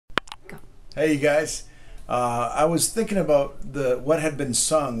Hey, you guys. I was thinking about what had been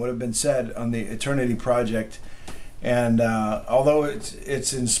sung, what had been said on the Eternity Project, and although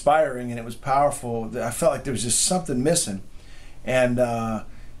it's inspiring and it was powerful, I felt like there was just something missing. And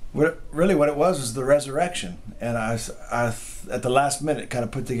what it was the resurrection. And I at the last minute kind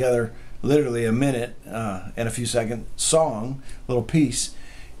of put together literally a minute and a few second song, little piece,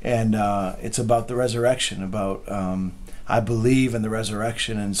 and it's about the resurrection, about I believe in the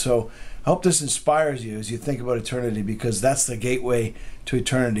resurrection. And so I hope this inspires you as you think about eternity, because that's the gateway to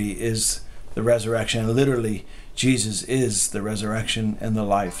eternity, is the resurrection. And literally, Jesus is the resurrection and the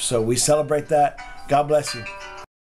life. So we celebrate that. God bless you.